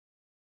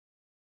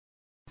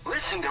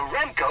Listen to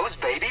Remco's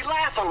Baby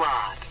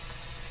Laugh-A-Lot.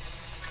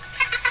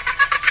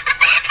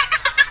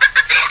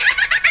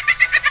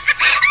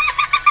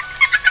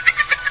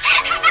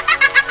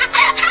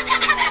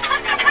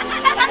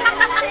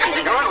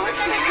 You're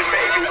listening to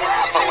Baby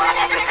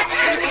Laugh-A-Lot.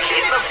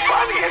 She's the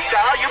funniest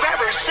doll you've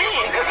ever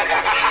seen.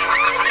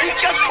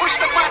 Just push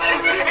the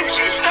button and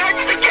she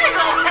starts to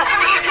giggle.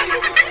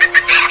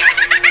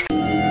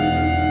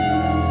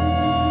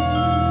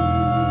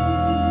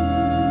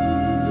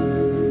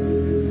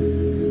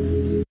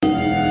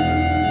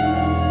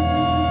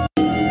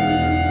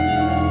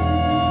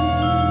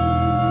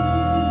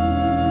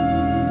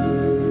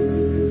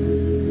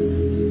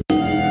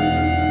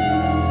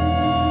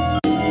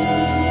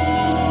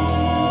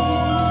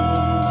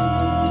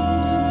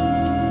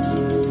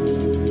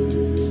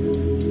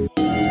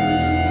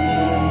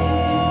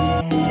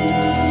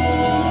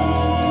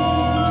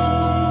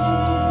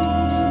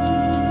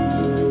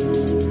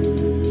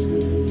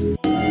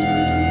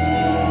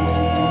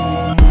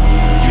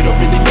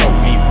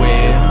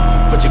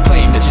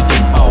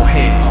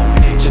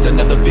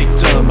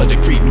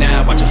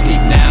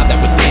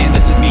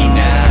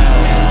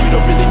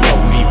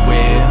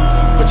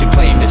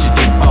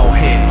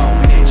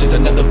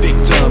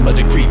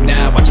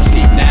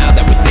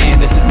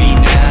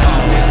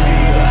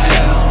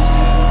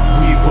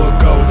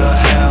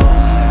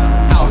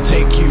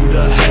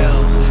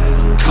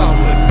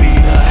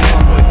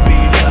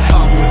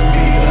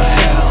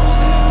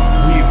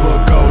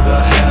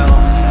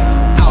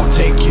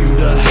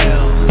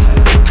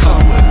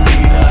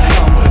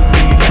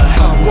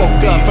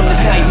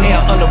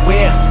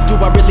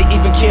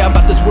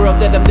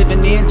 That I'm living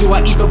in, do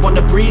I even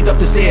wanna breathe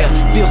up this air?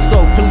 Feel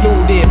so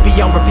polluted,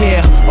 beyond repair.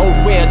 Oh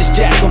well, this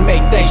jack gon'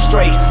 make things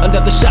straight.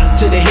 Another shot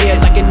to the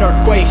head like an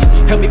earthquake.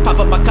 Help me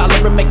pop up my collar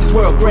and make this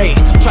world great.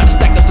 Try to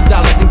stack up some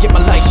dollars and get my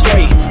life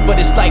straight, but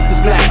it's like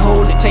this black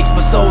hole, it takes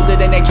my soul,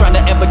 it ain't trying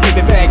to ever give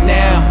it back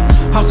now.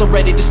 I'm so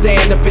ready to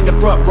stand up in the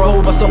front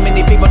row, but so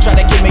many people try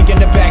to keep me in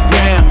the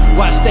background.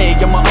 Why stay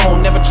on my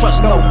own, never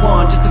trust no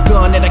one, just this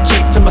gun that I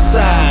keep to my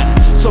side.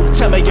 So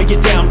tell me, are you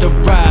down to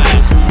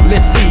ride?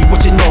 Let's see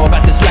what you know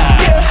about this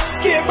life. Yeah,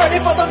 get ready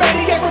for the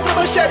maniac with the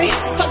machete.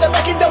 Talk that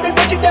back and know me,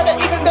 but you never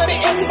even met it.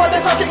 In for the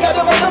cracking out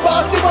of murder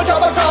boss.